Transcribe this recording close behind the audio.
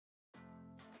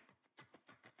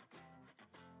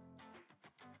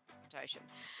annotation.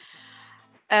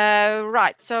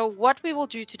 Right, so what we will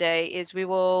do today is we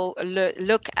will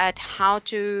look at how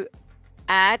to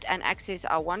add and access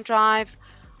our OneDrive.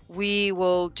 We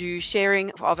will do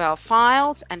sharing of our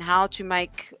files and how to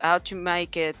make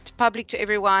it public to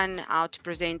everyone, how to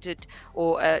present it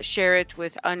or share it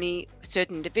with only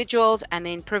certain individuals, and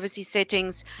then privacy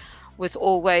settings with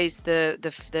always the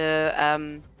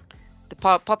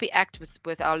POPI Act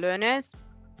with our learners,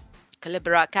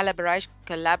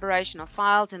 collaboration of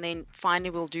files, and then finally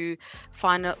we'll do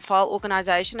file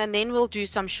organization, and then we'll do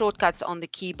some shortcuts on the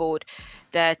keyboard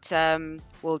that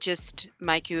will just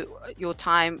make your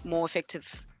time more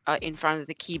effective in front of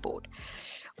the keyboard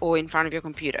or in front of your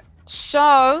computer.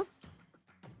 So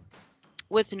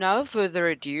with no further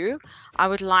ado, I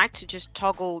would like to just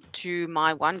toggle to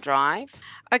my OneDrive.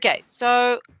 Okay,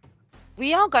 so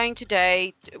we are going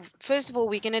today, first of all,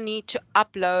 we're going to need to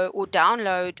upload or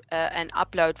download and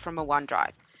upload from a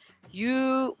OneDrive.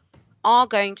 You are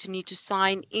going to need to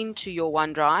sign into your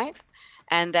OneDrive,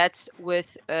 and that's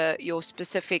with your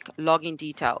specific login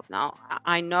details. Now,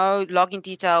 I know login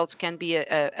details can be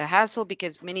a hassle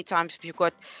because many times you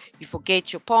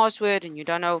forget your password and you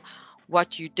don't know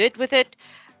what you did with it,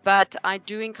 but I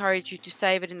do encourage you to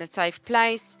save it in a safe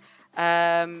place.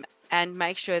 And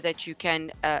make sure that you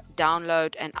can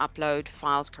download and upload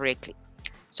files correctly.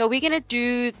 So we're going to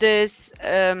do this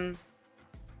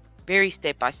very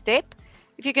step by step.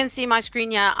 If you can see my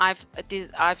screen here,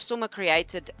 I've somewhat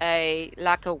created a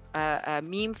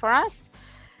meme for us,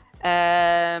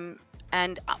 and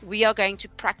we are going to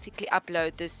practically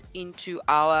upload this into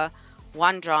our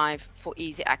OneDrive for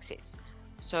easy access.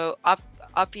 So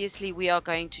obviously we are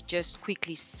going to just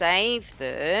quickly save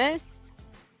this.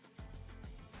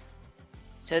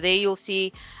 So there you'll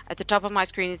see at the top of my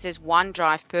screen it says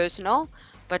OneDrive Personal,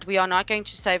 but we are not going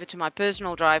to save it to my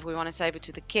personal drive. We want to save it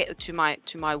to my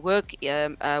work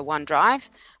OneDrive,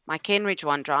 my Kenridge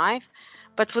OneDrive.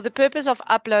 But for the purpose of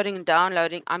uploading and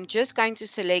downloading, I'm just going to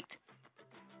select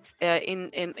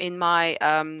in my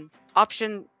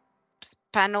option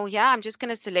panel here. I'm just going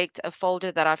to select a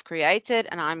folder that I've created,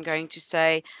 and I'm going to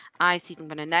say ICT. I'm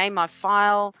going to name my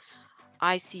file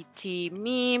ICT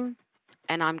meme.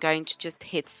 And I'm going to just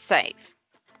hit save.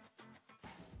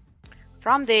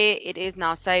 From there, it is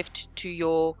now saved to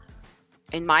your,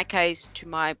 in my case, to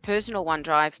my personal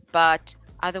OneDrive, but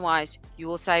otherwise you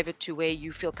will save it to where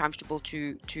you feel comfortable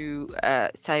to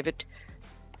save it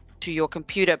to your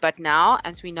computer. But now,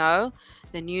 as we know,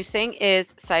 the new thing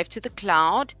is save to the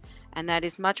cloud, and that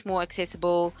is much more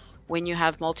accessible when you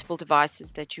have multiple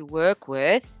devices that you work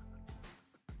with.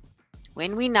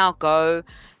 When we now go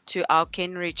to our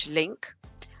Kenridge link,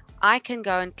 I can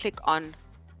go and click on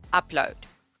upload.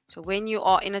 So when you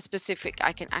are in a specific,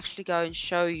 I can actually go and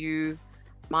show you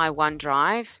my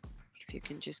OneDrive. If you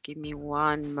can just give me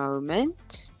one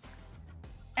moment.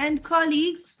 And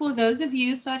colleagues, for those of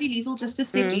you, sorry Liesl, just to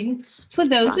step in, for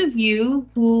those of you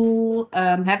who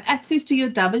have access to your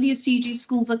WCED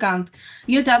Schools account,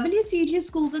 your WCED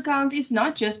Schools account is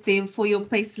not just there for your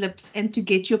payslips and to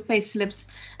get your payslips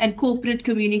and corporate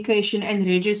communication and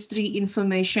registry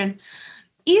information.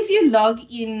 If you log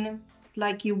in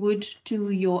like you would to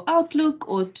your Outlook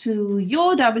or to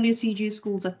your WCED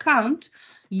Schools account,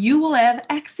 you will have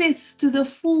access to the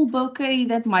full bouquet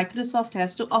that Microsoft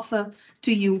has to offer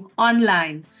to you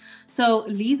online. So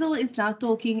Liesl is now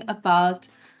talking about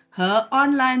her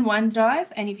online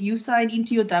OneDrive, and if you sign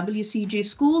into your WCED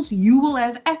Schools, you will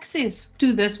have access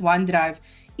to this OneDrive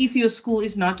if your school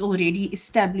is not already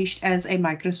established as a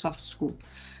Microsoft school.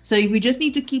 So we just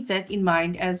need to keep that in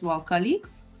mind as well,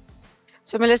 colleagues.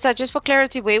 So Melissa, just for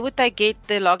clarity, where would they get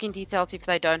the login details if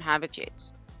they don't have it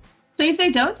yet? So if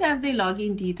they don't have their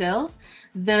login details,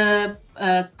 the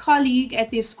colleague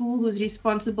at their school who's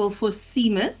responsible for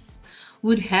CMIS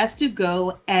would have to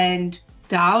go and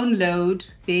download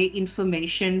their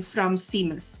information from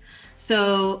CMIS.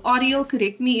 So Ariel,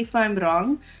 correct me if I'm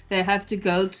wrong, they have to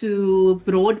go to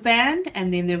broadband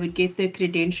and then they would get their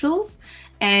credentials.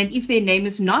 And if their name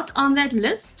is not on that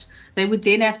list, they would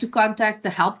then have to contact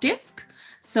the help desk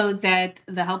so that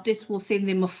the help desk will send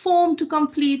them a form to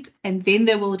complete, and then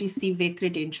they will receive their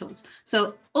credentials.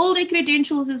 So all their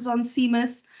credentials is on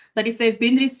CMIS, but if they've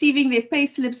been receiving their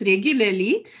payslips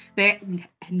regularly, they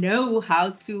know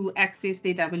how to access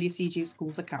their WCED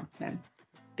Schools account then.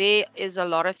 There is a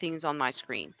lot of things on my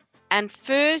screen. And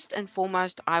first and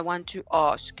foremost, I want to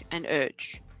ask and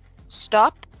urge,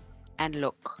 stop and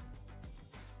look.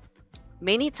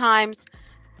 Many times,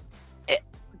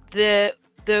 the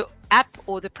app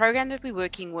or the program that we're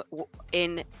working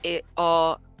in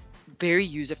are very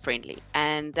user-friendly,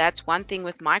 and that's one thing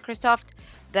with Microsoft.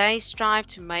 They strive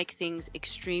to make things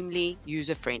extremely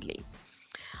user-friendly.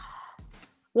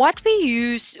 What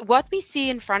we see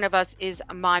in front of us is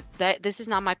this is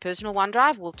now my personal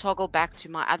OneDrive. We'll toggle back to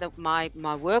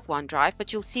my work OneDrive,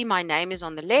 but you'll see my name is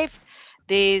on the left.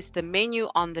 There's the menu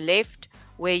on the left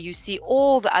where you see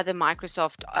all the other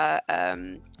Microsoft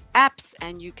apps,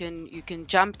 and you can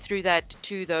jump through that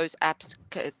to those apps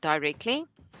directly.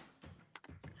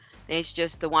 There's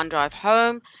just the OneDrive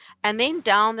home, and then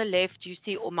down the left you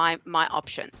see all my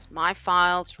options, my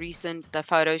files, recent, the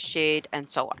photos shared, and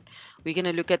so on. We're going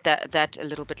to look at that a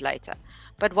little bit later.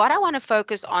 But what I want to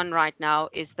focus on right now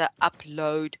is the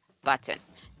upload button.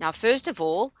 Now, first of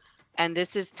all, and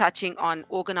this is touching on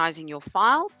organizing your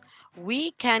files,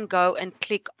 we can go and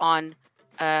click on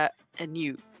a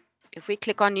new. If we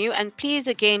click on new, and please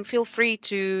again feel free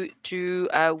to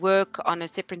work on a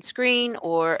separate screen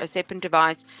or a separate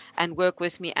device and work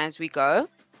with me as we go.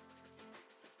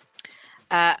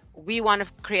 We want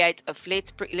to create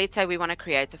let's say we want to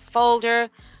create a folder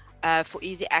for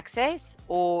easy access,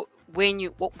 or when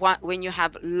you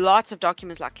have lots of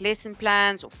documents like lesson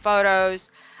plans or photos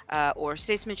or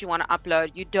assessments you want to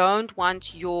upload. You don't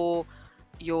want your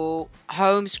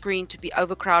home screen to be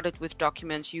overcrowded with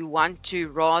documents. You want to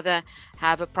rather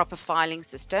have a proper filing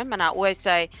system. And I always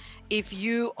say, if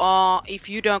you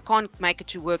can't make it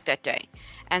to work that day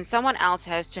and someone else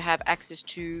has to have access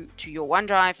to your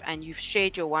OneDrive, and you've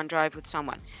shared your OneDrive with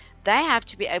someone, they have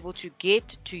to be able to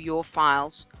get to your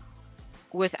files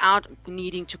without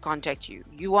needing to contact you.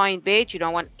 You are in bed, you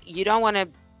don't want to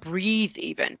breathe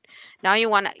even. Now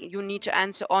you need to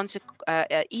answer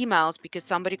emails because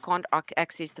somebody can't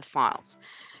access the files.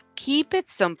 Keep it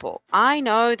simple. I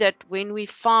know that when we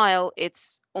file,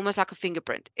 it's almost like a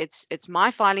fingerprint. It's my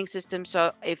filing system,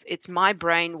 so if it's my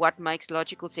brain, what makes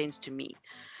logical sense to me.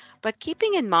 But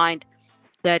keeping in mind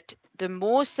that the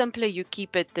more simpler you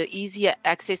keep it, the easier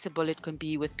accessible it can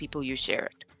be with people you share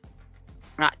it.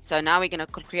 Right, so now we're going to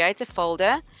create a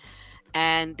folder,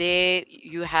 and there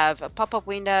you have a pop-up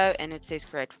window and it says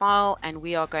create file, and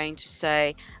we are going to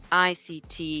say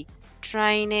ICT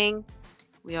training.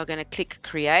 We are going to click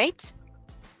create,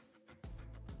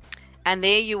 and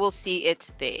there you will see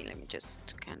it there.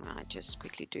 Can I just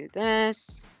quickly do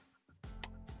this?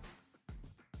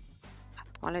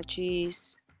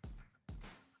 Apologies.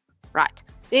 Right,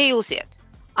 there you'll see it.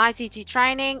 ICT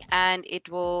training, and it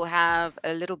will have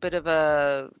a little bit of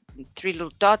a 3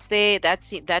 little dots there.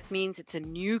 That means it's a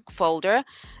new folder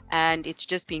and it's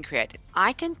just been created.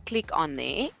 I can click on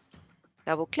there,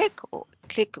 double click or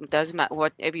click, doesn't matter,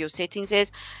 whatever your settings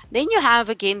is. Then you have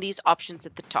again these options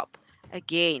at the top.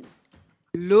 Again,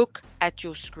 look at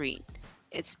your screen,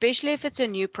 especially if it's a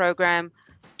new program.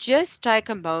 Just take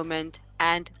a moment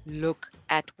and look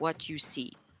at what you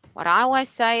see. What I always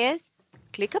say is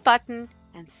click a button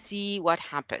and see what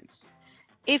happens.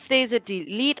 If there's a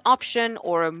delete option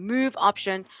or a move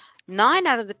option, 9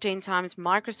 out of the 10 times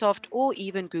Microsoft, or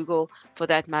even Google for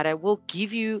that matter, will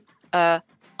give you a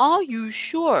 "are you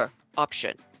sure"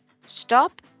 option.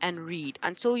 Stop and read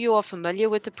until you are familiar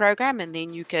with the program, and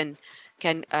then you can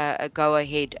go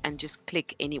ahead and just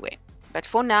click anywhere. But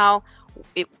for now,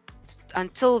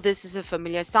 until this is a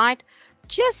familiar site,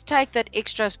 just take that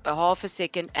extra half a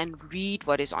second and read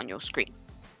what is on your screen.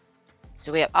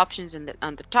 So we have options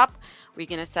on the top. We're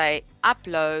going to say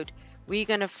upload. We're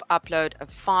going to upload a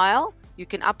file. You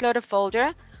can upload a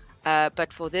folder,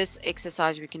 but for this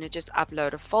exercise, we're going to just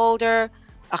upload a folder,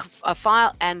 a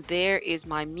file, and there is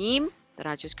my meme that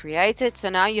I just created. So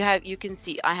now you can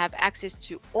see I have access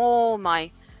to all my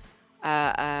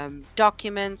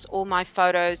documents, all my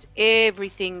photos,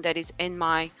 everything that is in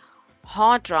my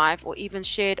hard drive or even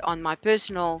shared on my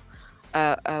personal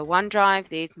OneDrive.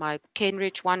 There's my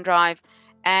Kenrich OneDrive,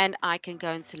 and I can go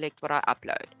and select what I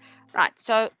upload. Right,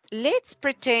 so let's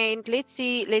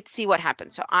see what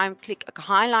happens. So I'm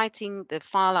highlighting the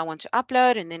file I want to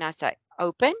upload, and then I say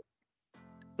open.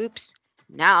 Oops,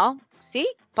 now see,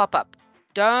 pop up.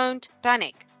 Don't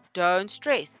panic, don't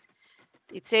stress.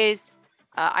 It says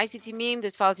ICT meme,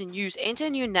 this file's in use, enter a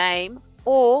new name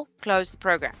or close the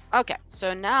program. Okay,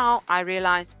 so now I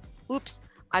realize, oops,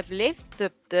 I've left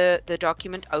the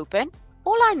document open.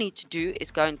 All I need to do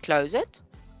is go and close it,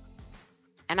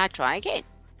 and I try again.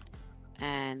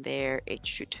 And there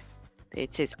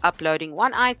it says uploading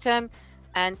one item,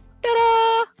 and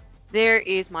ta-da! There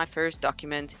is my first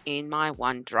document in my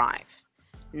OneDrive.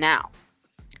 Now,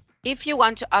 if you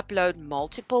want to upload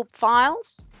multiple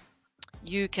files,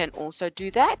 you can also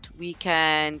do that.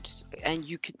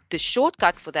 The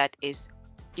shortcut for that is,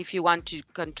 if you want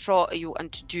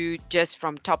to do just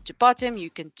from top to bottom,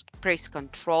 you can press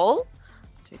Control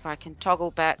So if I can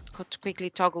toggle back, quickly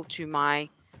toggle to my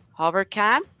hover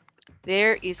cam,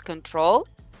 there is control.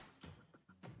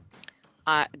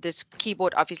 This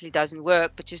keyboard obviously doesn't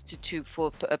work, but just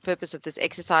for a purpose of this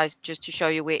exercise, just to show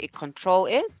you where control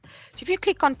is. So if you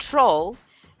click control,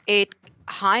 it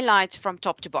highlights from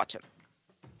top to bottom.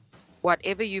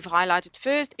 Whatever you've highlighted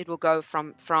first, it will go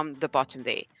from the bottom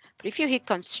there. But if you hit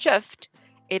shift,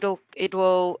 it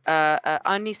will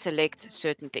only select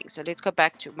certain things. So let's go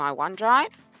back to my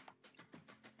OneDrive.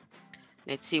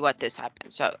 Let's see what this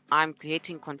happens. So I'm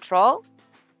hitting control.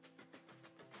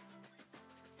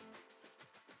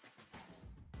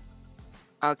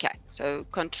 Okay, so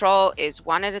control is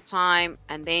one at a time,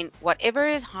 and then whatever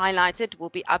is highlighted will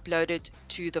be uploaded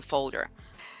to the folder.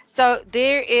 So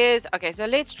there is, okay, so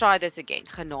let's try this again.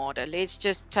 Genade. Let's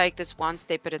just take this one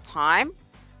step at a time.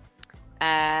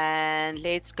 And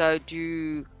let's go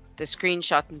do the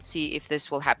screenshot and see if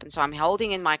this will happen. So I'm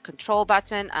holding in my control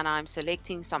button and I'm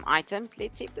selecting some items.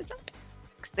 Let's see if this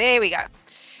happens. There we go.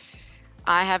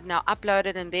 I have now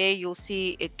uploaded, and there you'll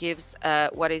see it gives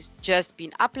what has just been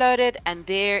uploaded, and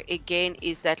there again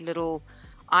is that little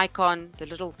icon, the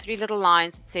little three little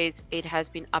lines that says it has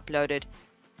been uploaded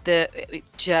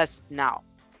just now.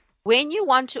 When you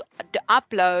want to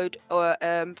upload or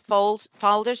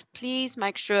folders, please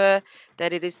make sure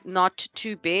that it is not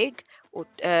too big, or,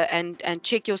 and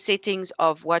check your settings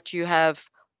of what you have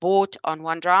bought on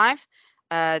OneDrive.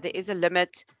 There is a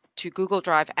limit to Google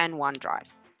Drive and OneDrive.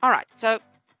 All right, so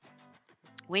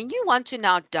when you want to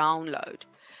now download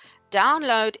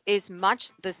is much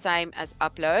the same as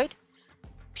upload.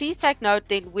 Please take note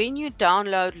that when you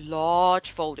download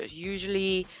large folders,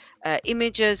 usually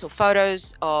images or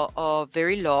photos are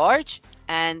very large,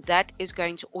 and that is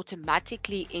going to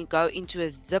automatically go into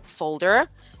a zip folder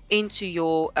into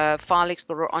your File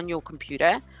Explorer on your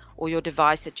computer or your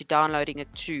device that you're downloading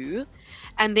it to,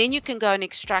 and then you can go and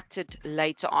extract it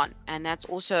later on, and that's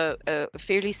also a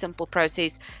fairly simple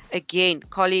process. Again,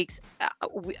 colleagues,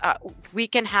 we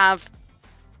can have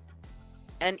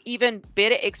an even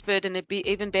better expert and be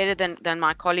even better than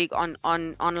my colleague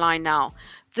online now.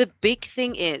 The big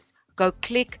thing is go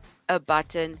click a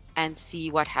button and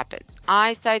see what happens.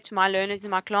 I say to my learners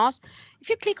in my class, if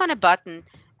you click on a button,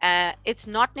 it's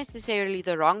not necessarily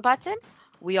the wrong button.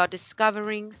 We are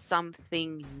discovering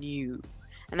something new.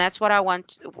 And that's what I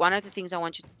want. One of the things I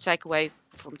want you to take away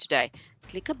from today.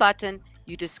 Click a button,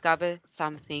 you discover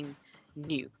something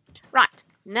new. Right.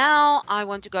 Now I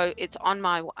want to go, it's on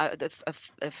my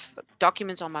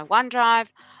documents on my OneDrive.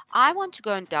 I want to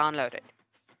go and download it.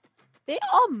 There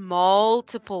are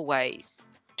multiple ways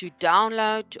to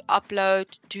download, to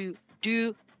upload, to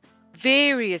do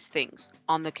various things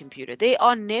on the computer. There's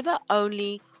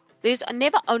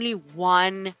never only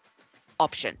one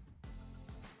option.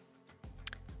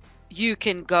 You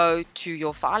can go to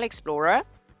your File Explorer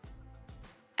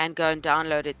and go and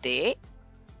download it there.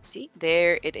 See,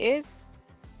 there it is.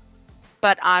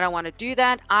 But I don't want to do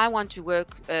that. I want to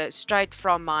work straight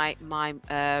from my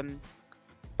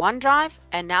OneDrive,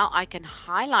 and now I can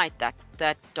highlight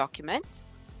that document,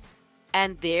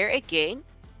 and there again,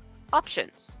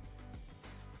 options.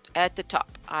 At the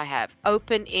top, I have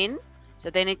open in, so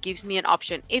then it gives me an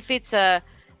option. If it's a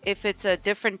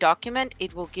different document,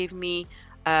 it will give me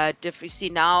different. See,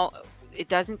 now it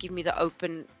doesn't give me the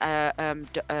open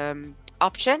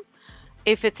option.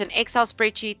 If it's an Excel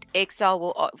spreadsheet, Excel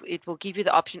will give you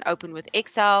the option open with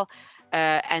Excel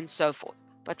and so forth.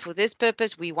 But for this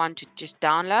purpose, we want to just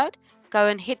download. Go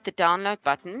and hit the download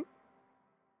button.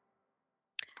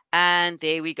 And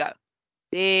there we go.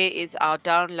 There is our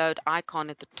download icon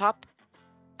at the top.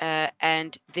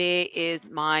 And there is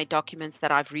my documents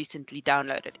that I've recently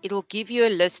downloaded. It will give you a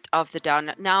list of the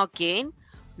download. Now again,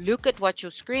 look at what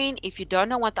your screen. If you don't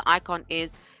know what the icon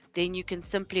is, then you can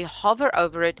simply hover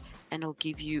over it and it'll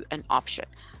give you an option.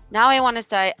 Now I want to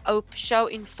say show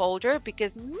in folder,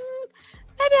 because maybe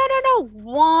I don't know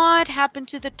what happened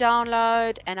to the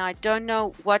download, and I don't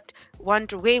know where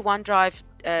OneDrive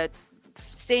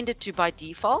send it to by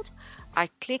default. I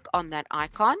click on that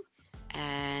icon,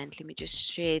 and let me just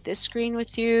share this screen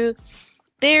with you.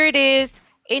 There it is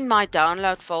in my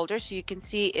download folder, so you can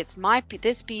see it's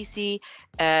this PC,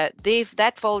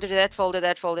 that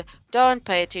folder. Don't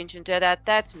pay attention to that.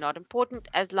 That's not important,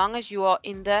 as long as you are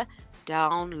in the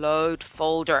download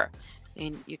folder.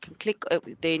 Then you can click,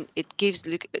 then it gives,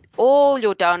 look at all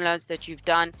your downloads that you've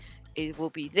done. It will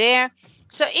be there.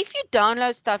 So if you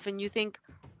download stuff and you think,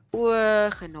 oh,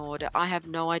 genade, I have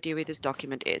no idea where this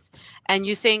document is, and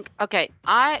you think, okay,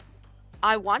 I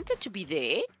want it to be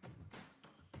there,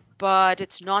 but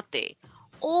it's not there,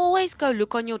 always go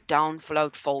look on your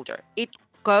download folder. It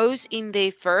goes in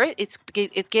there first.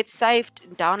 It gets saved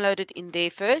and downloaded in there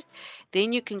first.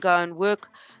 Then you can go and work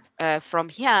from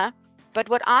here. But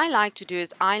what I like to do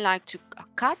is I like to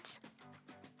cut.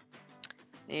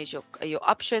 There's your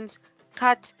options.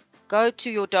 Cut. Go to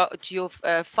your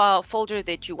file folder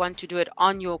that you want to do it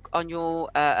on your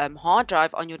hard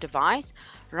drive on your device.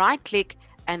 Right click,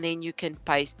 and then you can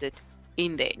paste it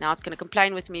in there. Now it's going to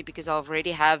complain with me because I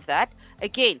already have that.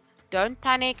 Again, don't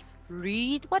panic.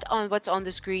 Read what's on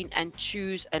the screen and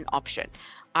choose an option.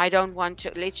 I don't want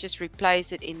to. Let's just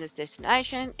replace it in this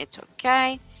destination. It's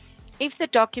okay. If the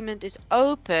document is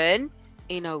open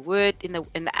in a Word in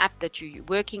the app that you're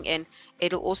working in,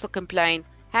 it'll also complain,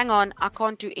 hang on, I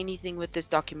can't do anything with this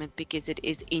document because it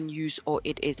is in use or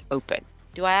it is open.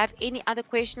 Do I have any other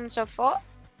questions so far?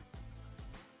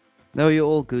 No, you're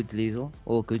all good, Liesl.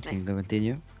 All good. You can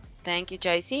continue. Thank you,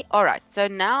 JC. All right. So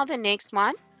now the next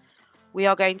one we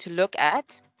are going to look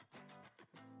at.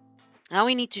 Now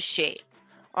we need to share.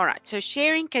 All right. So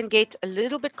sharing can get a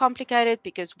little bit complicated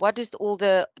because what does all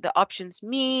the options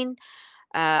mean?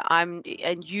 And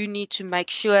you need to make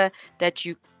sure that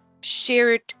you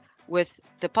share it with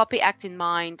the POPI Act in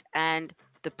mind and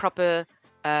the proper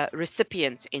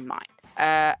recipients in mind.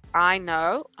 I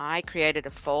know I created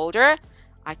a folder.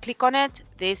 I click on it.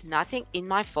 There's nothing in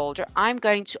my folder. I'm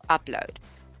going to upload.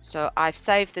 So I've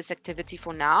saved this activity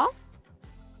for now.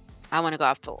 I want to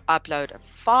go for upload of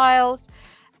files,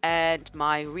 and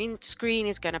my screen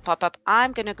is going to pop up.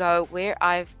 I'm going to go where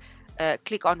I've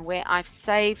click on where I've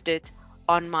saved it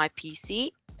on my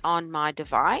PC, on my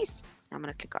device. I'm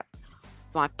going to click on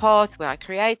my path where I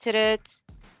created it.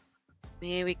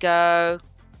 There we go.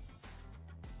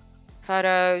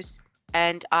 Photos.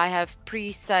 And I have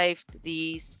pre-saved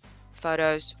these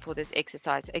photos for this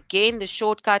exercise. Again, the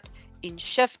shortcut in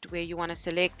Shift where you want to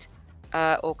select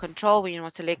or Control where you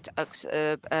want to select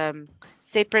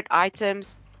separate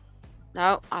items.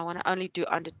 No, I want to only do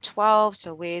under 12.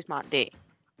 So where's my, there.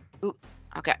 Ooh,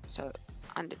 okay, so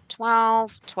under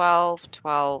 12, 12,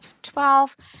 12,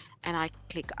 12, and I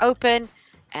click open,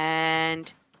 and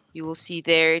you will see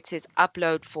there it says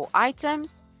upload 4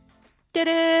 items.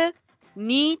 Ta-da!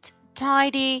 Neat,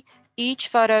 tidy. Each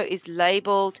photo is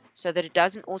labeled so that it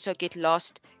doesn't also get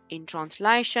lost in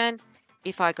translation.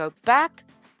 If I go back,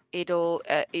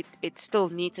 it's still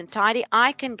neat and tidy.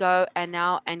 I can go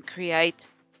and create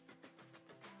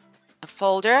a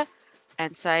folder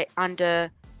and say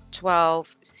under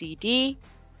 12 CD,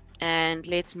 and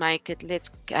let's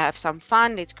have some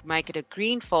fun. Let's make it a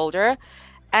green folder,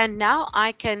 and now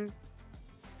I can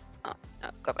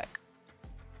go back.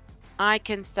 I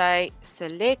can say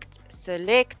select,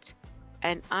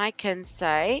 and I can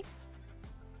say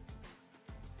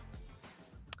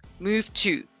move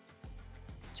to.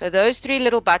 So those 3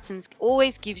 little buttons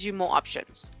always gives you more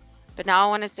options. But now I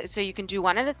want to say, so you can do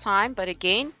one at a time, but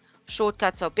again,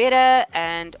 shortcuts are better,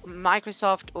 and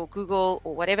Microsoft or Google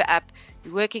or whatever app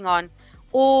you're working on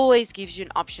always gives you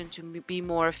an option to be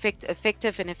more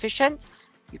effective and efficient.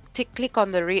 You click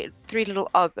on the 3 little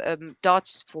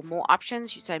dots for more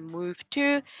options. You say move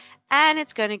to, and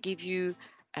it's going to give you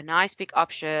a nice big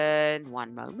option.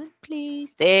 One moment,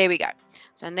 please. There we go.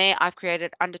 So in there, I've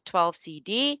created under 12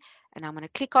 CD, and I'm going to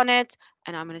click on it,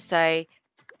 and I'm going to say,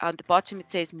 on the bottom it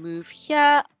says move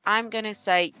here. I'm going to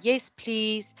say yes,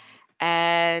 please,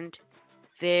 and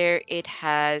there it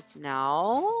has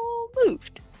now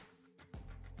moved.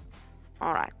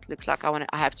 All right, looks like I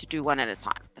have to do one at a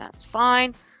time. That's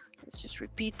fine. Let's just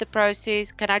repeat the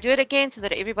process. Can I do it again so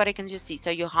that everybody can just see?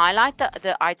 So you highlight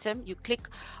the item, you click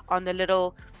on the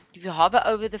little, if you hover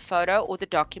over the photo or the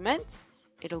document,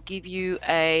 it'll give you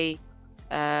a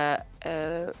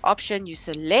option. You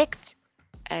select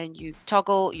and you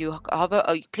toggle, you hover,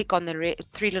 or you click on the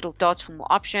 3 little dots for more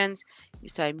options. You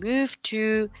say move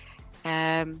to,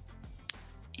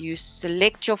 you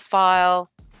select your file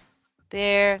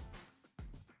there.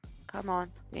 Come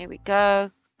on, there we go.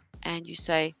 And you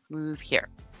say move here.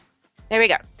 There we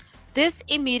go. This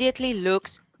immediately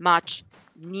looks much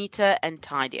neater and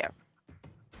tidier.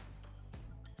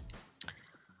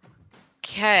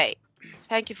 Okay,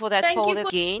 thank you for that folder.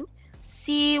 Again,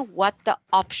 see what the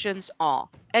options are.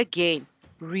 Again,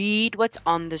 read what's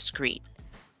on the screen.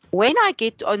 When I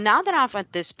get, now that I'm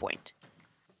at this point,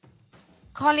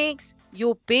 colleagues,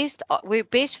 your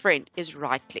best friend is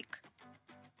right click.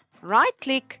 Right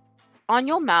click on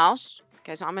your mouse.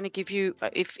 Okay, so I'm going to give you,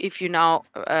 if you now,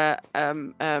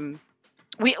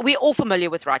 we're all familiar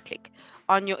with right click.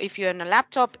 If you're on a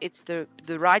laptop, it's the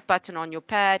right button on your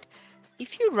pad.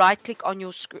 If you right click on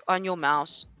your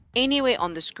mouse, anywhere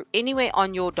on the screen, anywhere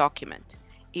on your document,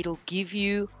 it'll give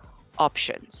you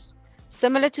options.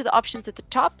 Similar to the options at the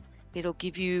top, it'll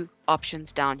give you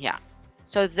options down here.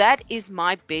 So that is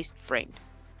my best friend.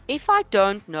 If I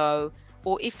don't know,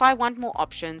 or if I want more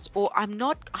options, or I'm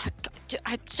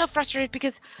so frustrated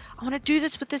because I want to do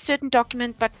this with a certain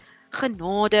document, but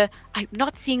genade, I'm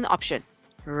not seeing the option.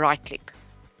 Right click.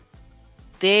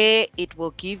 There it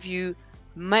will give you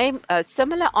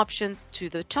similar options to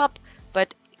the top,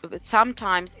 but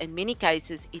sometimes, in many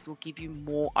cases, it will give you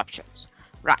more options.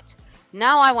 Right.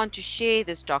 Now I want to share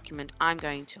this document. I'm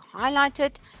going to highlight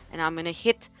it and I'm going to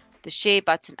hit the share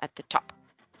button at the top.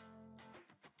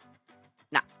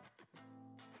 Now,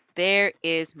 there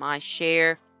is my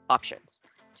share options.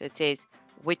 So it says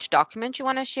which document you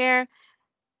want to share.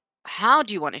 How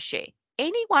do you want to share?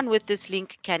 Anyone with this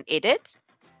link can edit.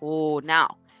 Oh,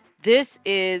 now this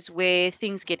is where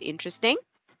things get interesting.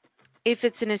 If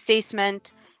it's an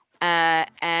assessment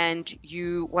and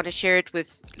you want to share it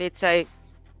with, let's say,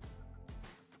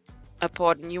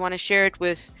 you want to share it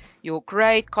with your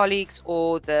grade colleagues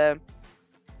or the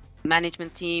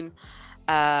management team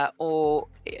or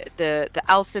the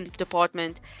ALSIN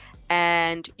department,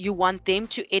 and you want them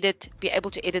to be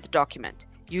able to edit the document,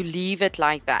 you leave it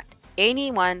like that.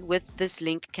 Anyone with this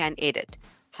link can edit.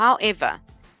 However,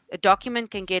 a document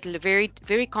can get very,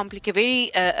 very complicated,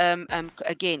 very,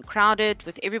 again, crowded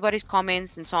with everybody's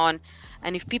comments and so on.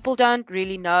 And if people don't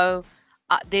really know,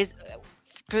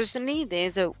 personally,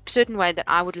 there's a certain way that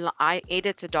I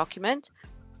edit a document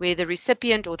where the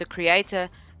recipient or the creator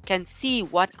can see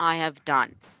what I have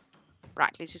done.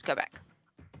 Right, let's just go back.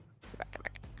 Go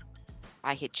back.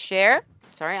 I hit share.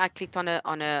 Sorry, I clicked on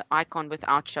a icon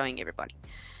without showing everybody.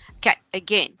 Okay,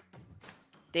 again,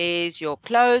 there's your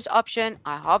close option.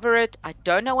 I hover it. I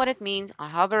don't know what it means. I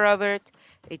hover over it.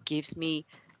 It gives me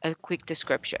a quick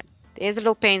description. There's a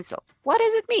little pencil. What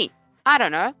does it mean? I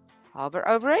don't know. Hover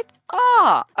over it.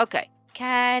 Ah, okay.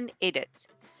 Can edit.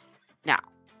 Now,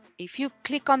 if you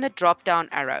click on the drop-down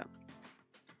arrow,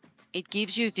 it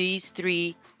gives you these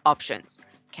three options.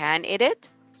 Can edit,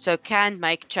 so can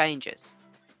make changes.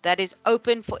 That is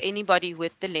open for anybody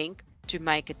with the link to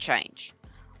make a change.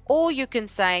 Or you can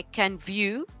say can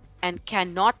view and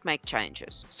cannot make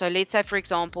changes. So let's say, for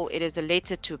example, it is a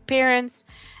letter to parents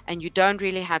and you don't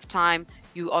really have time.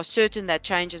 You are certain that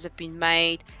changes have been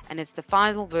made and it's the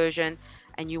final version,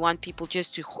 and you want people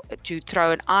just to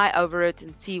throw an eye over it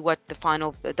and see what the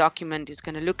final document is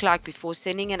going to look like before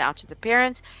sending it out to the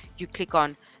parents. You click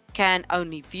on can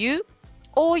only view,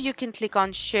 or you can click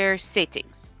on share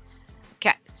settings.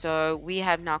 Okay, so we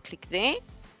have now clicked there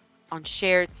on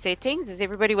shared settings. Is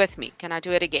everybody with me? Can I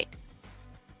do it again?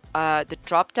 The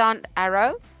drop down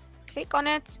arrow, click on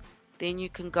it, then you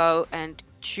can go and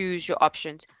choose your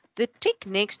options. The tick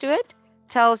next to it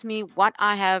tells me what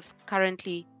I have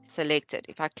currently selected.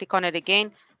 If I click on it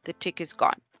again, the tick is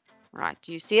gone. Right,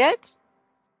 do you see it?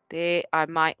 There,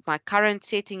 my current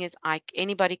setting is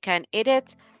anybody can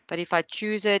edit, but if I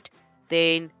choose it,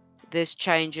 then this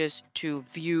changes to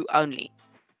view only.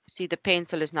 See, the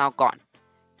pencil is now gone.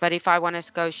 But if I want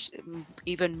to go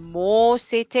even more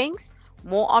settings,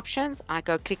 more options, I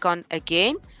go click on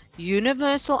again.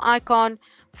 Universal icon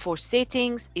for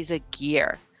settings is a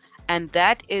gear. And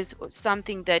that is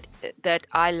something that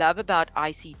I love about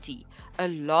ICT. A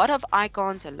lot of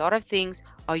icons, a lot of things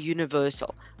are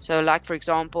universal. So like, for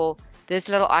example, this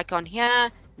little icon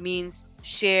here means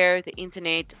share the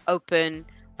internet, open.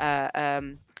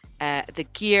 The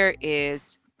gear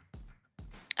is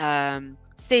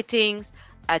settings.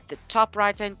 At the top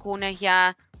right hand corner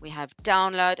here, we have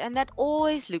download, and that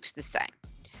always looks the same.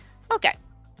 Okay,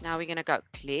 now we're going to go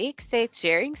click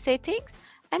sharing settings,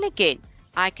 and again,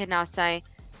 I can now say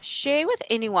share with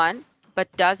anyone, but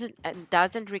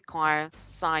doesn't require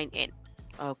sign in.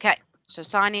 Okay, so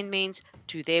sign in means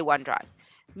to their OneDrive,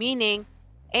 meaning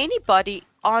anybody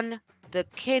on the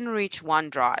Kenrich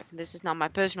OneDrive. This is not my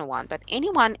personal one, but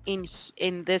anyone in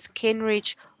this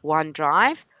Kenrich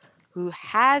OneDrive who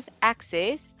has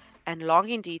access and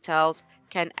login details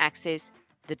can access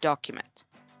the document.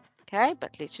 Okay,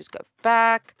 but let's just go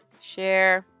back,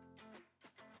 share,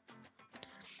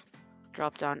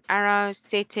 drop down arrow,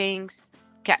 settings.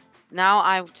 Okay, now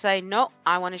I would say no,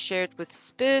 I want to share it with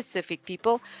specific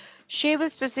people. Share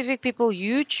with specific people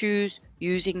you choose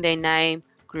using their name,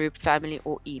 group, family,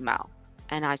 or email.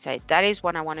 And I say that is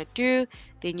what I want to do.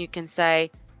 Then you can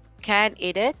say can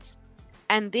edit,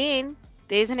 and then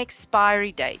there's an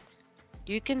expiry date.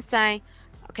 You can say,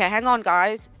 okay, hang on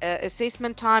guys,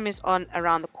 assessment time is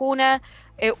around the corner.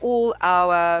 All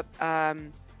our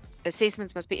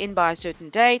assessments must be in by a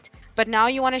certain date, but now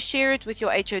you want to share it with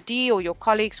your HOD or your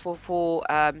colleagues for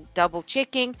double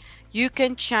checking. You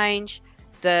can change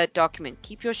the document.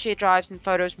 Keep your share drives and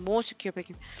photos more secure.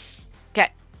 Okay,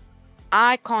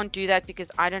 I can't do that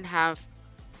because I don't have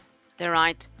the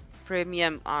right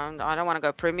premium. I don't want to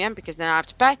go premium because then I have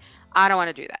to pay. I don't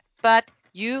want to do that. But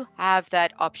you have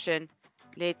that option.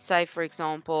 Let's say, for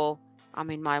example, I'm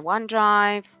in my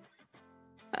OneDrive.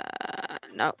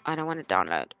 No, I don't want to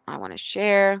download. I want to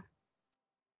share.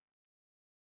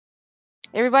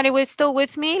 Everybody, we're still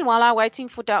with me while I'm waiting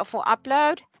for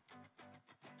upload?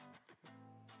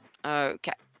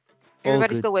 Okay.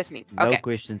 Everybody still with me? No Okay.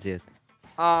 questions yet.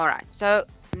 All right. So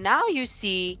now you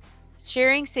see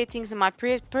sharing settings in my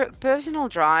personal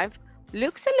drive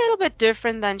looks a little bit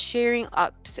different than sharing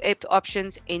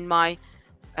options in my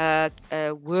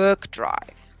work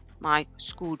drive, my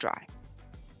school drive.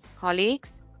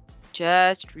 Colleagues,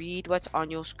 just read what's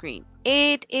on your screen.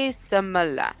 It is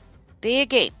similar. There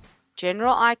again,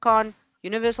 general icon,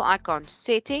 universal icon,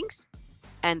 settings,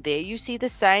 and there you see the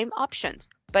same options,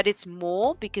 but it's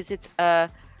more because it's a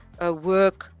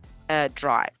work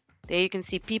drive. There you can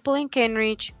see people in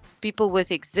Kenridge, people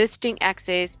with existing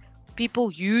access,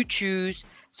 people you choose.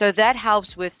 So that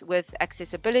helps with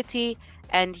accessibility.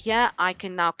 And here I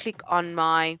can now click on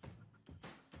my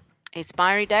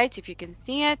expiry date, if you can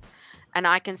see it, and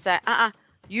I can say,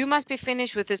 you must be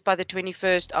finished with this by the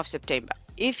 21st of September.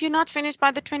 If you're not finished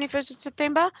by the 21st of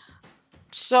September,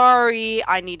 sorry,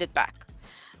 I need it back.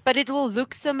 But it will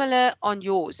look similar on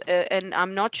yours. And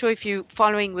I'm not sure if you're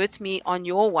following with me on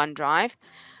your OneDrive,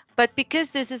 but because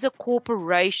this is a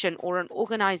corporation or an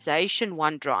organization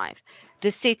OneDrive,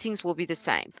 the settings will be the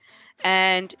same.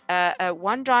 And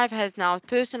OneDrive has now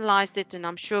personalized it, and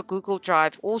I'm sure Google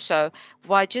Drive also,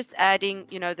 by just adding,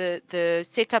 the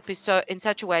setup is so in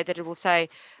such a way that it will say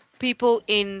people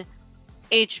in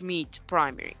Edgemead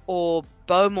Primary or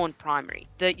Beaumont Primary.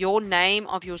 Your name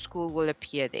of your school will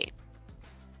appear there.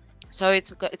 So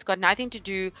it's got nothing to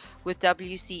do with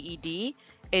WCED.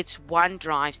 It's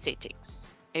OneDrive settings,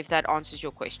 if that answers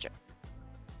your question.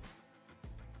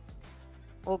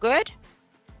 All good?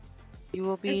 You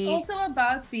will be... It's also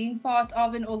about being part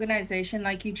of an organization,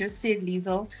 like you just said,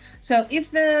 Liesel. So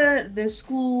if the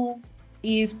school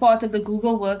is part of the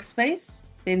Google Workspace,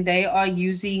 then they are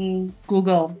using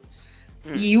Google.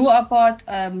 You are part,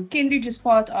 Kenridge is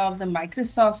part of the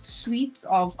Microsoft suite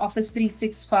of Office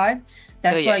 365.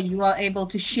 That's why you are able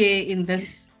to share in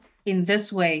this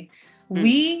way.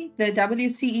 We, the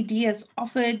WCED, has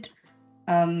offered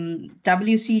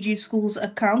WCG schools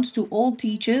accounts to all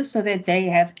teachers so that they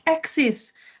have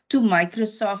access to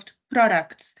Microsoft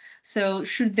products. So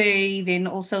should they then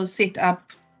also set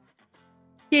up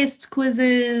tests,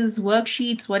 quizzes,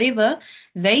 worksheets, whatever,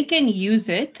 they can use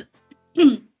it.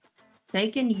 They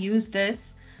can use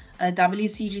this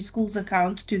WCG schools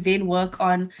account to then work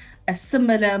on a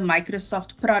similar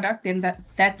Microsoft product than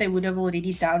that they would have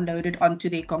already downloaded onto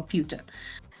their computer.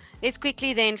 Let's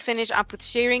quickly then finish up with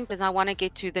sharing because I want to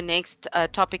get to the next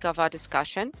topic of our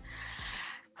discussion.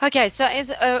 Okay, so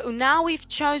as now we've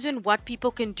chosen what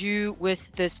people can do with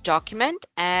this document,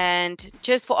 and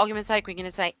just for argument's sake, we're going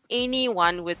to say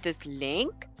anyone with this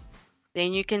link.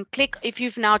 Then you can click if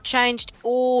you've now changed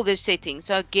all the settings.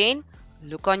 So again,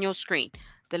 look on your screen.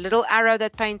 The little arrow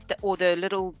that paints or the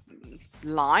little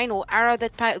line or arrow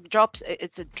that drops,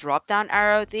 it's a drop down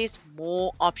arrow. There's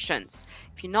more options.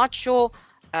 If you're not sure,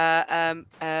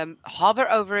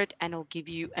 hover over it and it'll give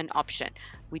you an option.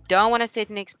 We don't want to set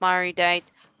an expiry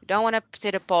date. We don't want to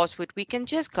set a password. We can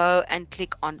just go and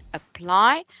click on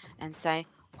apply and say,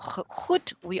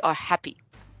 good, we are happy.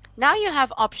 Now you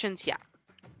have options here.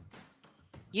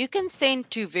 You can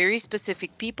send to very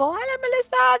specific people. Hello,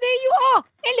 Melissa. There you are.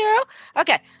 Hello.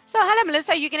 Okay. So, hello,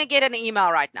 Melissa. You're going to get an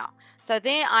email right now. So,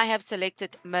 there I have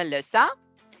selected Melissa,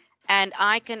 and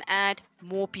I can add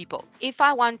more people. If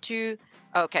I want to,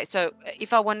 okay. So,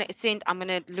 if I want to send, I'm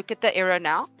going to look at the arrow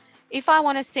now. If I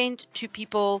want to send to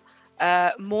people,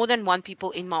 more than one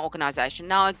people in my organization.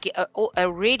 Now,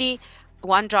 already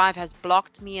OneDrive has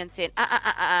blocked me and said,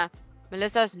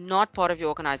 Melissa is not part of your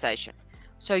organization.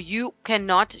 So you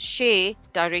cannot share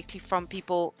directly from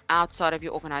people outside of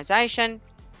your organization.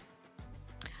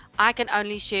 I can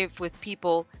only share with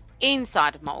people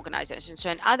inside of my organization.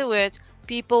 So in other words,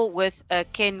 people with a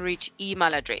Kenridge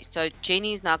email address. So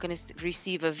Jenny is now going to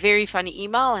receive a very funny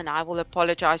email, and I will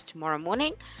apologize tomorrow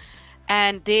morning.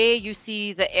 And there you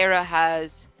see the error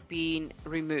has been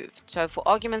removed. So for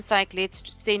argument's sake,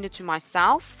 let's send it to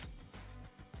myself.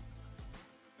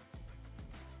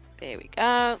 There we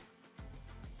go.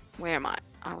 Where am I?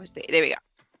 I was there. There we go.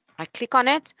 I click on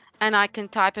it and I can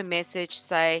type a message,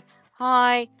 say,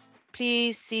 hi,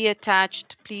 please see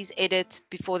attached, please edit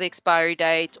before the expiry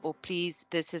date, or please,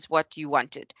 this is what you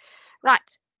wanted.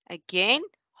 Right. Again,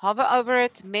 hover over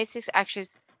it, message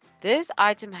actions. This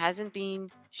item hasn't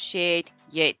been shared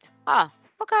yet. Ah,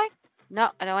 okay. No,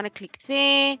 I don't want to click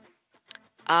there.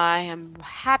 I am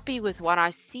happy with what I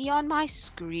see on my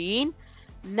screen.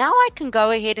 Now I can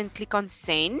go ahead and click on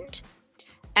send,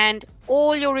 and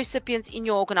all your recipients in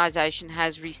your organization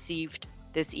has received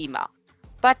this email.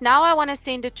 But now I want to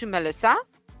send it to Melissa.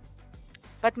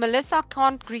 But Melissa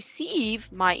can't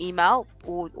receive my email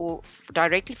or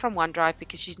directly from OneDrive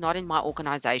because she's not in my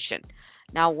organization.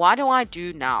 Now, what do I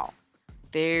do now?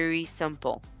 Very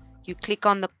simple. You click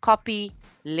on the copy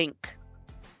link.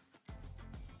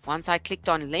 Once I clicked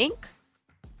on link,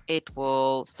 it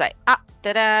will say,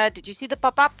 ta-da, did you see the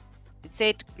pop-up? It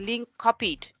said link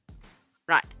copied.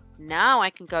 Right, now I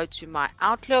can go to my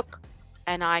Outlook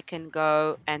and I can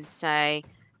go and say,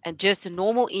 and just a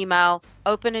normal email,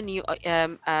 open a new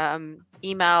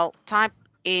email, type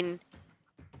in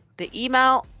the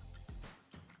email,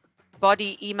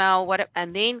 body email, whatever,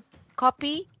 and then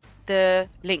copy the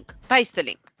link, paste the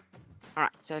link. All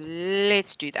right, so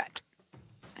let's do that.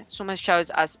 It almost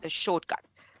shows us a shortcut.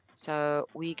 So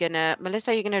we're gonna,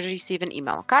 Melissa, you're gonna receive an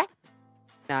email, okay?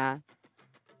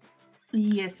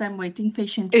 Yes, I'm waiting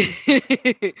patiently.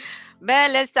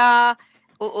 Melissa.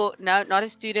 Oh, no, not a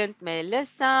student.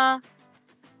 Melissa.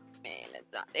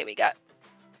 There we go.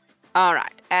 All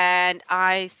right. And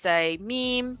I say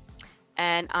meme.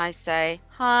 And I say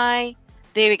hi.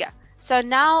 There we go. So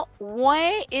now,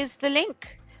 where is the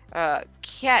link?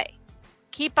 Okay.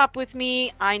 Keep up with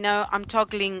me. I know I'm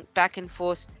toggling back and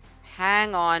forth.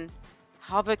 Hang on.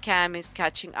 Hovercam is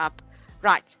catching up.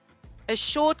 Right. A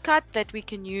shortcut that we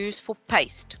can use for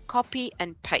paste. Copy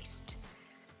and paste.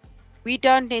 We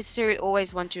don't necessarily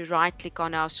always want to right click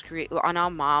on our screen, on our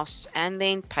mouse, and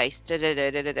then paste.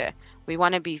 We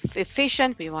want to be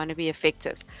efficient. We want to be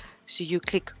effective. So you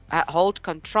click, hold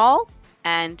Control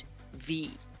and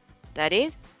V. That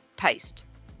is paste.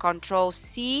 Control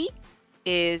C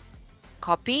is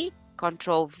copy.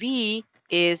 Control V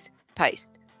is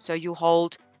paste. So you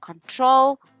hold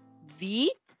Control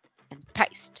V and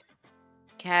paste.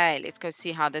 Okay, let's go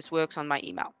see how this works on my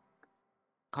email.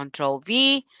 Control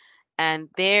V. And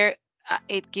there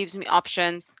it gives me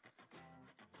options.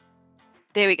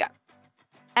 There we go.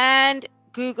 And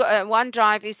Google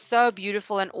OneDrive is so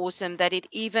beautiful and awesome that it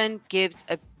even gives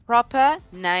a proper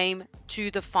name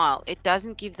to the file. It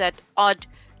doesn't give that odd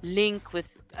link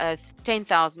with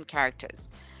 10,000 characters.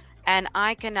 And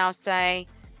I can now say,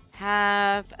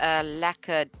 have a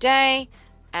lacquer day,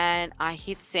 and I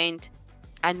hit send,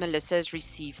 and Melissa's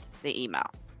received the email.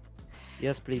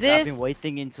 Yes, please. I've been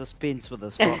waiting in suspense for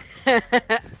this part.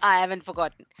 I haven't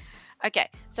forgotten. Okay,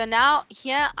 so now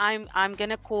here I'm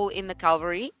gonna call in the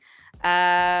cavalry.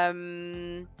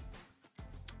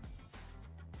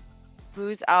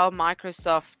 Who's our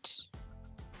Microsoft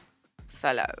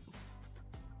fellow?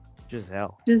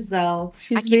 Giselle. Giselle.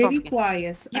 She's very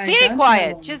quiet. You're very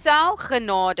quiet. Giselle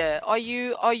Genade, are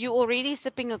you already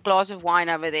sipping a glass of wine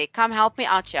over there? Come help me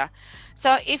out here.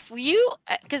 So if you,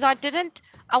 because I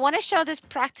want to show this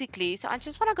practically, so I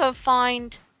just want to go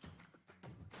find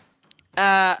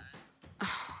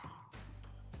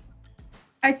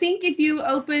I think if you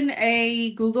open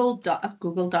a a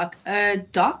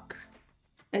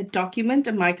document,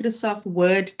 a Microsoft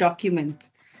Word document,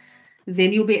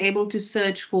 then you'll be able to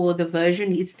search for the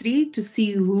version history to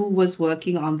see who was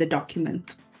working on the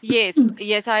document. Yes,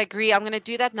 I agree. I'm going to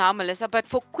do that now, Melissa. But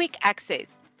for quick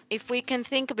access, if we can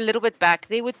think a little bit back,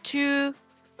 there were two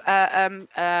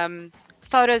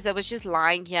photos that was just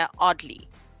lying here oddly.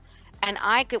 And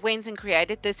I went and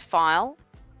created this file.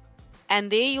 And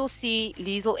there you'll see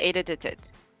Liesel edited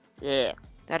it. Yeah,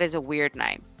 that is a weird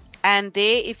name. And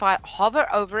there, if I hover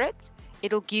over it,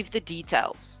 it'll give the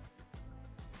details.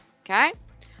 Okay,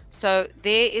 so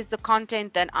there is the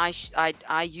content that I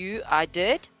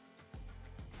did.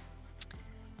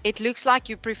 It looks like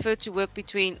you prefer to work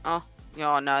between. Oh,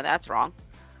 no, that's wrong.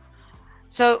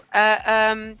 So,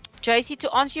 JC,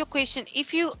 to answer your question,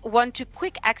 if you want to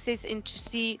quick access and to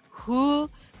see who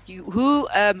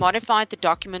modified the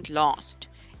document last,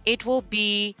 it will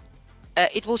be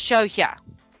it will show here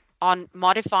on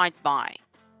modified by.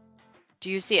 Do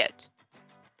you see it?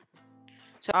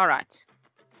 So, all right.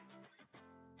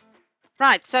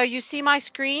 Right, so you see my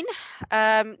screen,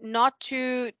 not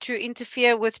to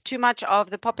interfere with too much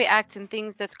of the POPI Act and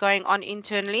things that's going on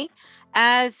internally.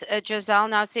 As Giselle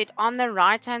now said, on the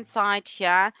right-hand side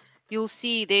here, you'll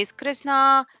see there's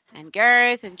Krishna and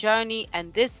Gareth and Joni,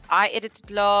 and this I edited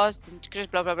last, and Chris,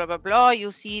 blah, blah, blah, blah, blah.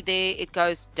 You'll see there it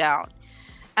goes down.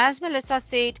 As Melissa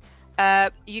said,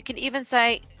 you can even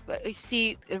say,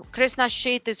 see, Krishna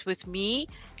shared this with me.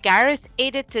 Gareth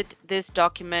edited this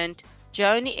document.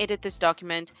 Joni edited this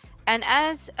document. And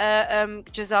as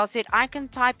Giselle said, I can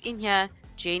type in here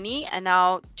Jenny, and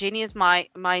now Jenny is my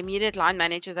immediate line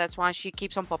manager. That's why she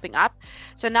keeps on popping up.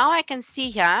 So now I can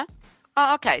see here.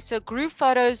 Oh, okay. So group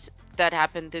photos that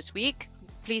happened this week.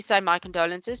 Please say my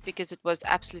condolences because it was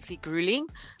absolutely grueling,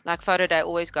 like photo day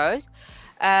always goes.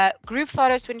 Group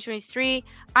photos 2023.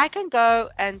 I can go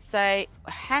and say,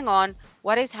 hang on,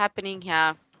 what is happening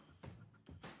here?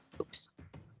 Oops.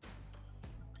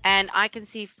 And I can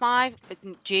see 5,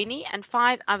 Jenny and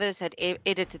 5 others had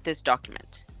edited this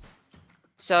document.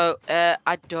 So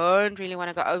I don't really want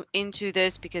to go into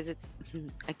this because it's,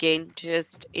 again,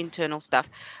 just internal stuff.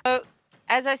 So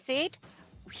as I said,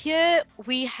 here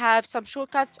we have some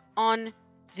shortcuts on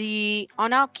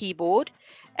our keyboard,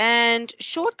 and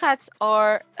shortcuts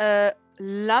are a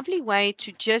lovely way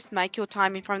to just make your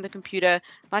time in front of the computer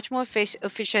much more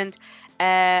efficient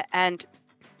and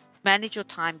manage your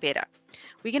time better.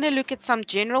 We're going to look at some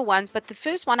general ones, but the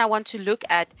first one I want to look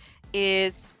at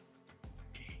is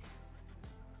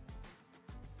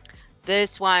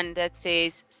this one that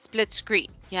says split screen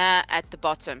here at the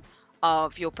bottom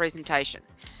of your presentation.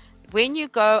 When you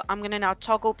go, I'm going to now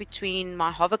toggle between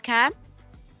my hover cam.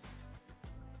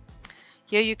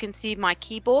 Here you can see my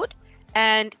keyboard,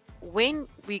 and when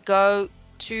we go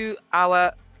to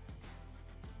our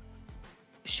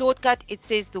shortcut, it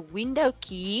says the window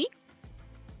key.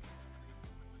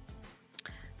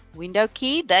 Window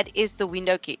key, that is the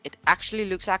window key. It actually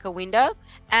looks like a window,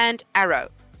 and arrow.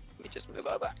 Let me just move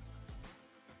over.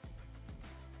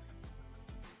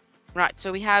 Right,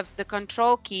 so we have the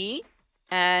control key,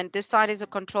 and this side is a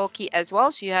control key as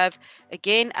well. So you have,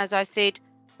 again, as I said,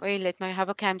 wait, let my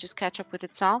hover cam just catch up with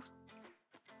itself.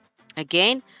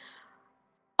 Again,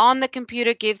 on the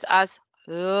computer gives us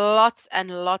lots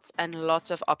and lots and lots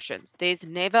of options. There's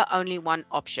never only one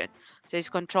option. So there's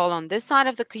control on this side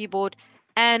of the keyboard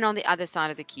and on the other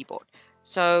side of the keyboard.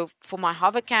 So for my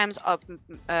hover cams,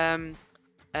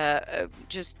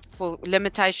 just for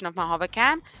limitation of my hover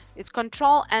cam, it's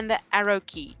control and the arrow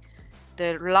key,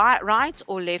 the right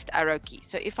or left arrow key.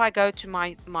 So if I go to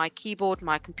my keyboard,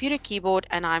 my computer keyboard,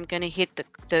 and I'm going to hit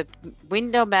the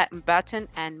window button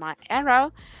and my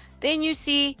arrow, then you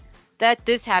see that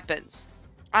this happens.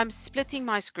 I'm splitting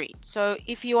my screen. So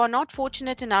if you are not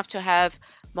fortunate enough to have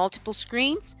multiple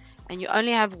screens and you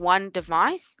only have one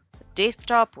device, a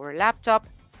desktop or a laptop,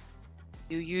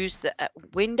 you use the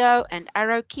window and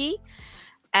arrow key,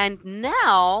 and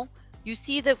now you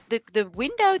see the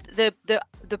window,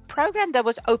 the program that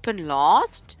was open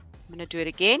last. I'm going to do it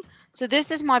again. So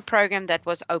this is my program that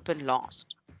was open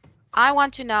last. I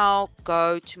want to now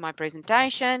go to my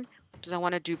presentation because I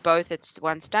want to do both at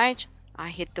one stage. I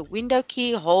hit the window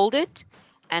key, hold it,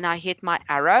 and I hit my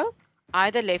arrow,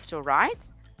 either left or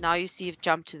right. Now you see I've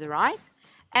jumped to the right,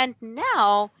 and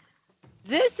now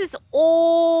this is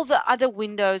all the other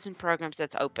windows and programs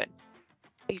that's open.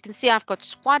 You can see I've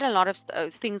got quite a lot of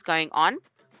things going on.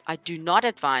 I do not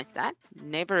advise that.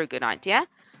 Never a good idea.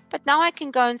 But now I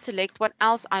can go and select what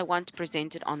else I want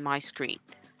presented on my screen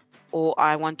or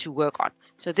I want to work on.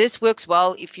 So this works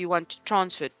well if you want to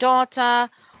transfer data,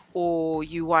 or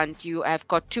you have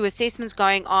got 2 assessments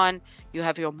going on, you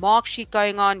have your mark sheet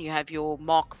going on, you have your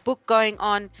mark book going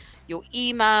on, your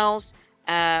emails,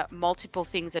 multiple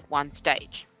things at one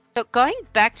stage. So going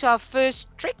back to our first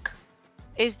trick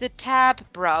is the tabbed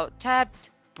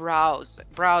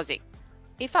browsing.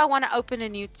 If I want to open a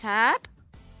new tab,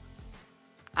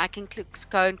 I can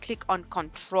go and click on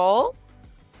Control,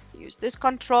 use this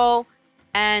Control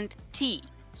and T.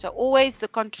 So always the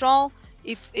Control.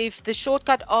 If the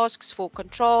shortcut asks for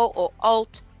Control or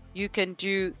Alt, you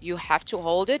have to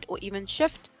hold it, or even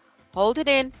Shift, hold it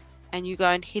in, and you go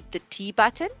and hit the T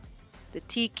button, the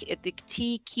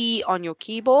T key on your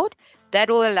keyboard.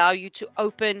 That will allow you to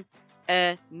open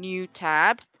a new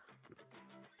tab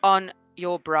on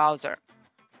your browser.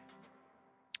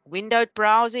 Windowed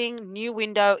browsing, new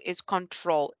window is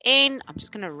Control N. I'm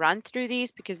just going to run through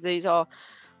these because these are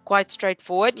quite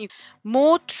straightforward.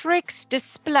 More tricks,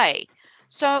 display.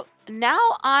 So now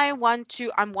I'm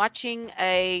watching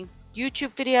a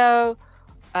YouTube video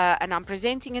and I'm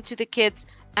presenting it to the kids,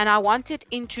 and I want it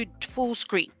into full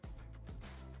screen.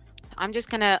 So I'm just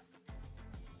going to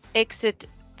exit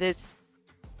this.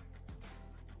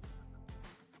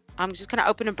 I'm just going to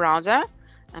open a browser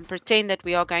and pretend that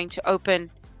we are going to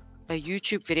open a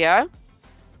YouTube video.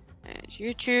 There's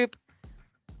YouTube.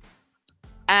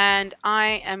 And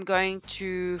I am going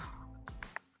to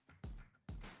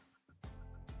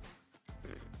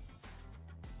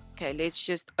okay, let's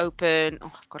just open.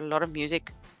 Oh, I've got a lot of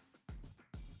music.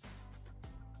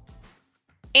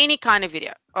 Any kind of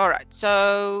video. All right,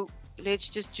 so let's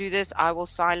just do this. I will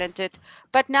silent it.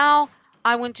 But now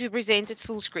I want to present it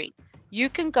full screen. You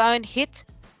can go and hit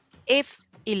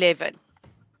F11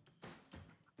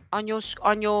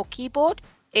 on your keyboard.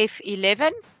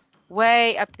 F11,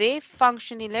 way up there,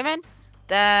 function 11.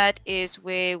 That is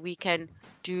where we can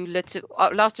do lots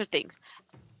of things.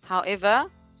 However,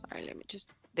 sorry, let me just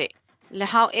there.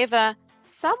 However,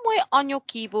 somewhere on your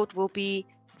keyboard will be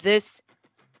this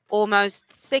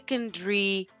almost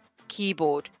secondary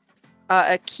keyboard,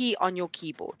 a key on your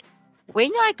keyboard.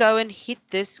 When I go and hit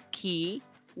this key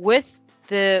with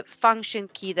the function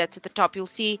key that's at the top, you'll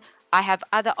see I have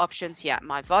other options here.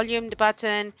 My volume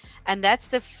button, and that's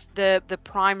the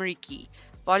primary key.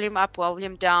 Volume up,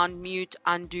 volume down, mute,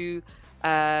 undo.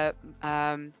 There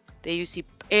you see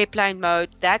airplane mode.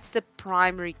 That's the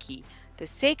primary key. The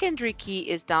secondary key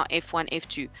is now F1,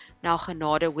 F2. Now,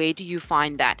 Genade, where do you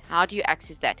find that? How do you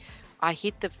access that? I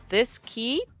hit this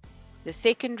key, the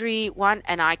secondary one,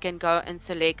 and I can go and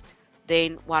select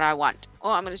then what I want.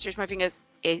 Oh, I'm going to stretch my fingers,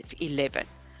 F11.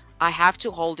 I have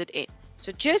to hold it in.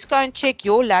 So just go and check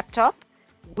your laptop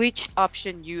which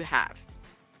option you have.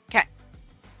 Okay.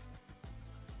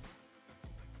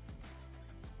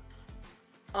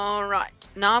 All right.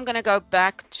 Now I'm going to go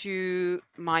back to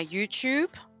my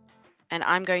YouTube and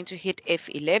I'm going to hit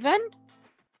F11.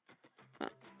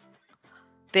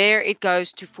 There it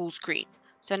goes to full screen.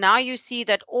 So now you see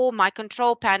that all my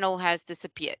control panel has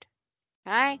disappeared.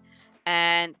 Okay.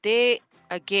 And there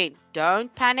again,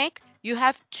 don't panic. You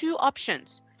have two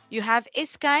options. You have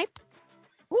escape.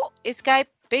 Ooh, escape,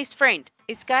 best friend,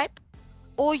 escape.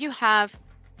 Or you have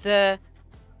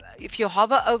if you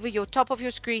hover over your top of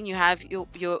your screen, you have your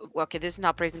okay, this is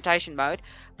now presentation mode.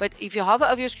 But if you hover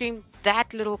over your screen,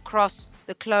 that little cross,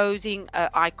 the closing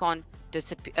icon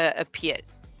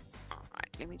appears. All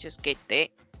right, let me just get there.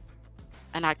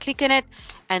 And I click on it,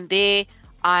 and there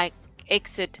I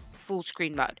exit full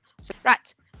screen mode. So,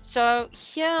 right. So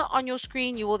here on your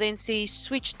screen, you will then see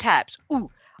switch tabs. Ooh,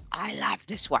 I love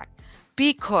this one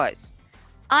because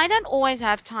I don't always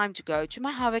have time to go to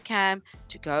my hovercam,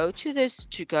 to go to this,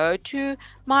 to go to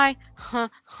my,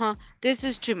 this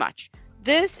is too much.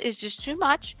 This is just too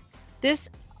much. This,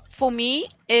 for me,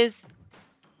 is,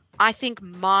 I think,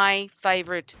 my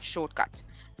favorite shortcut.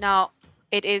 Now,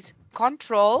 it is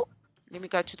Control. Let me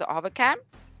go to the hovercam.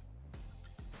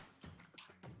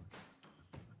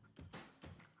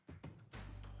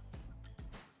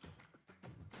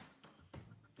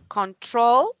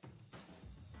 Control,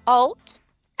 Alt,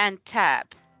 and Tab.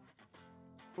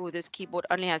 Oh, this keyboard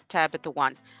only has Tab at the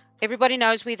one. Everybody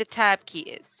knows where the Tab key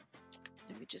is.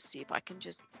 Let me just see if I can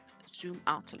just zoom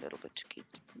out a little bit to get.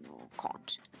 No,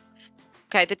 can't.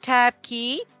 Okay, the Tab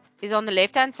key is on the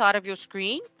left-hand side of your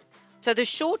screen. So the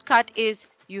shortcut is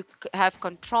you have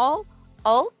Control,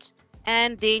 Alt,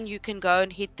 and then you can go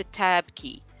and hit the Tab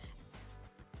key.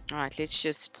 All right, let's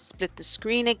just split the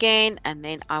screen again, and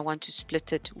then I want to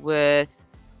split it with,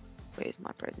 where's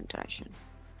my presentation?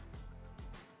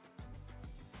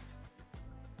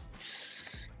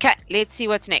 Okay, let's see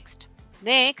what's next.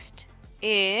 Next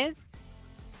is,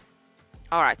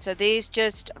 all right, so there's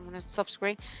just, I'm going to stop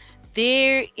screen.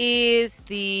 There is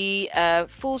the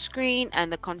full screen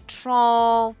and the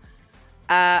control.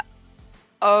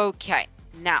 Okay,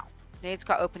 now let's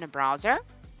go open a browser.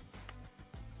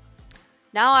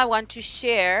 Now I want to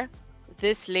share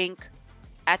this link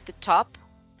at the top.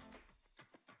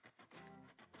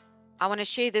 I want to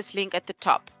share this link at the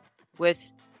top with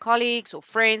colleagues or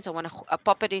friends. I want to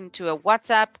pop it into a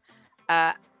WhatsApp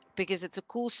because it's a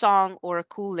cool song or a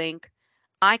cool link.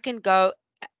 I can go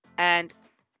and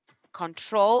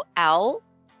Control L.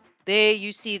 There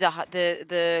you see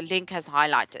the link has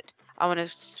highlighted. I want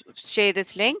to share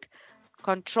this link.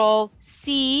 Control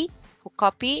C for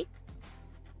copy.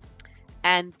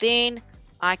 And then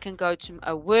I can go to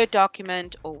a Word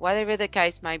document or whatever the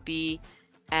case may be,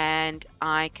 and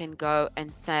I can go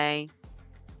and say,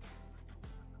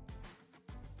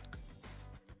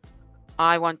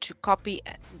 I want to copy.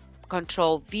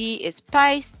 Control V is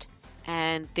paste,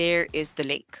 and there is the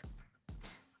link.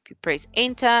 If you press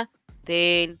enter,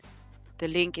 then the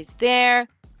link is there,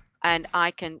 and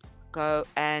I can go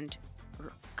and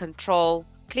control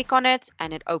click on it,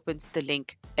 and it opens the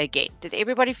link again. Did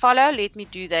everybody follow? Let me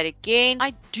do that again.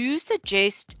 I do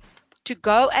suggest to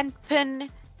go and pin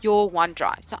your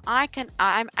OneDrive. So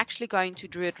I'm actually going to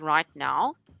do it right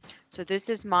now. So this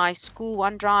is my school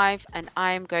OneDrive, and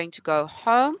I'm going to go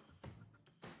home.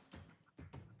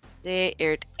 There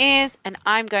it is, and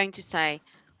I'm going to say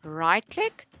right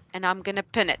click, and I'm going to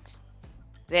pin it.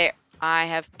 There, I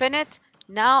have pinned it.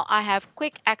 Now I have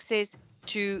quick access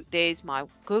to, there's my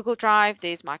Google Drive,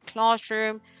 there's my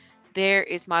Classroom, there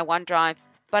is my OneDrive,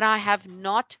 but I have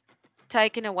not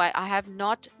taken away, I have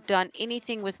not done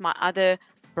anything with my other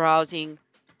browsing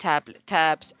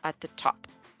tabs at the top.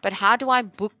 But how do I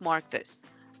bookmark this?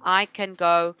 I can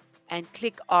go and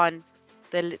click on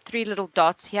the three little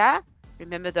dots here.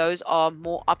 Remember, those are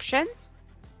more options.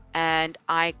 And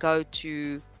I go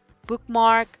to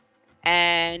bookmark,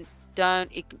 and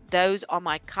those are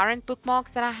my current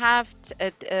bookmarks that I have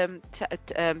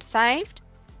saved.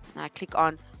 And I click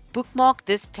on bookmark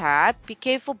this tab. Be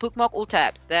careful, bookmark all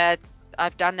tabs.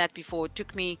 I've done that before. It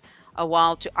took me a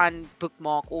while to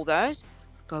unbookmark all those.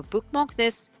 Go bookmark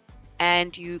this,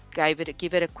 and you give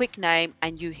it a quick name,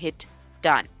 and you hit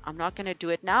done. I'm not going to do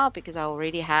it now because I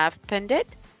already have pinned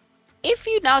it. If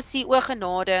you now see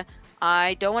oorgenade,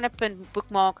 I don't want to pin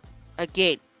bookmark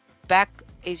again. Back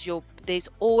is there's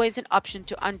always an option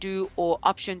to undo or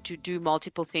option to do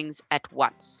multiple things at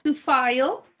once. To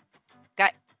file.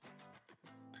 Okay.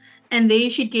 And then you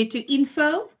should get to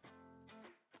info.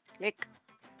 Click.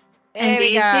 And There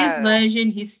we there it says go. version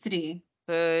history.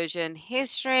 Version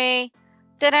history.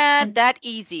 Ta-da! That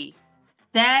easy.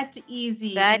 That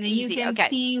easy. That and then easy. you can Okay.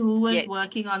 see who was Yes.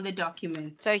 working on the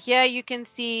document. So here you can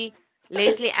see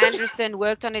Leslie Anderson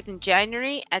worked on it in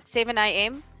January at 7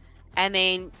 a.m. And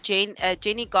then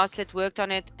Jenny Goslet worked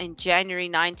on it in January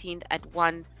 19th at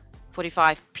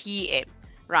 1:45 p.m.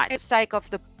 Right. For the sake of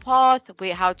the path,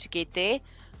 how to get there.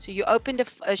 So you opened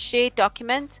a shared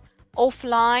document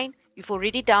offline. You've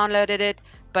already downloaded it,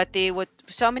 but there were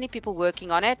so many people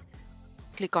working on it.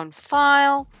 Click on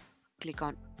File, click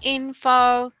on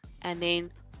Info, and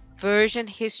then Version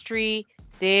History.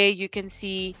 There you can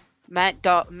see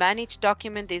Manage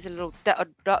Document. There's a little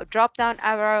drop down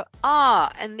arrow.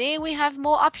 And there we have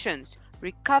more options.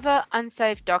 Recover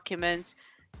unsaved documents.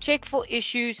 Check for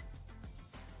issues.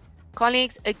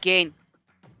 Colleagues, again,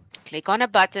 click on a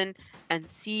button and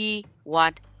see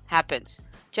what happens.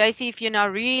 JC, if you're now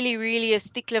really a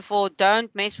stickler for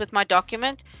don't mess with my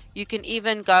document, you can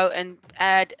even go and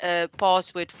add a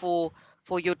password for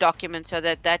your document so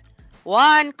that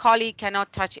one colleague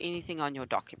cannot touch anything on your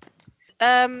document.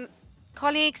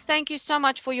 Colleagues, thank you so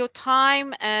much for your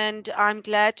time, and I'm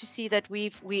glad to see that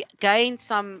we gained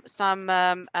some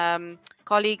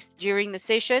colleagues during the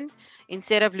session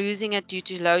instead of losing it due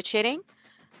to load shedding.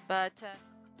 But